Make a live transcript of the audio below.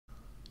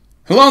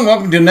Hello and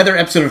welcome to another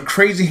episode of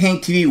Crazy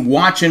Hank TV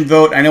Watch and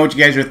Vote. I know what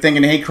you guys are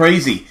thinking. Hey,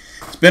 crazy.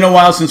 It's been a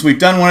while since we've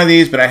done one of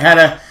these, but I had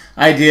an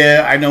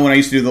idea. I know when I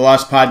used to do the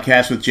Lost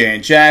podcast with Jay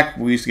and Jack,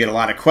 we used to get a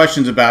lot of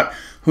questions about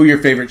who your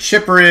favorite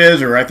shipper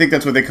is, or I think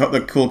that's what they call, the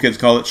cool kids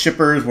call it,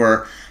 shippers,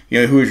 where, you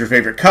know, who is your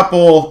favorite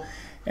couple,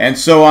 and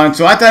so on.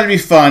 So I thought it'd be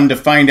fun to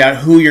find out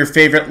who your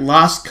favorite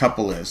lost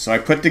couple is. So I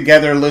put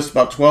together a list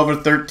about 12 or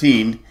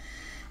 13.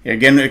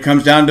 Again, it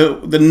comes down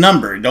to the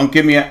number. Don't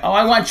give me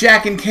I want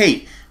Jack and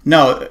Kate.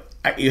 No,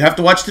 you have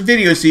to watch the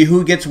video to see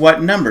who gets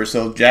what number.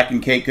 So Jack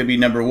and Kate could be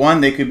number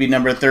 1, they could be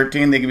number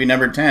 13, they could be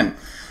number 10.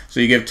 So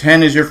you give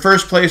 10 as your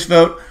first place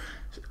vote.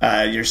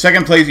 Your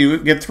second place, you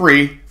get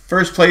 3.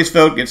 First place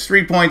vote gets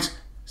 3 points.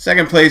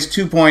 Second place,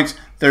 2 points.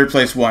 Third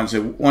place, 1.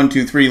 So 1,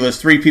 2, 3,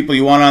 list 3 people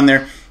you want on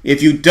there.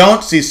 If you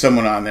don't see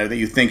someone on there that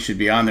you think should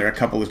be on there, a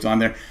couple is on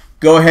there,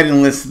 go ahead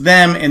and list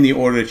them in the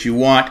order that you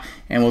want,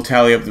 and we'll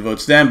tally up the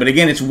votes then. But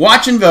again, it's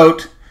watch and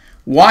vote.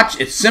 Watch,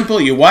 it's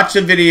simple. You watch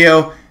the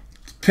video,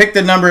 pick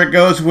the number it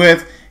goes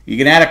with. You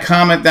can add a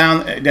comment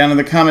down in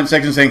the comment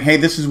section saying, hey,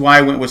 this is why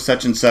I went with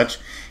such and such.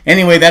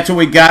 Anyway, that's what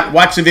we got.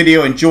 Watch the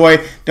video. Enjoy.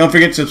 Don't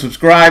forget to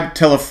subscribe.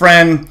 Tell a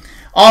friend.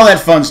 All that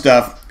fun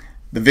stuff.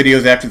 The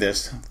video's after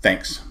this.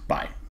 Thanks.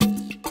 Bye.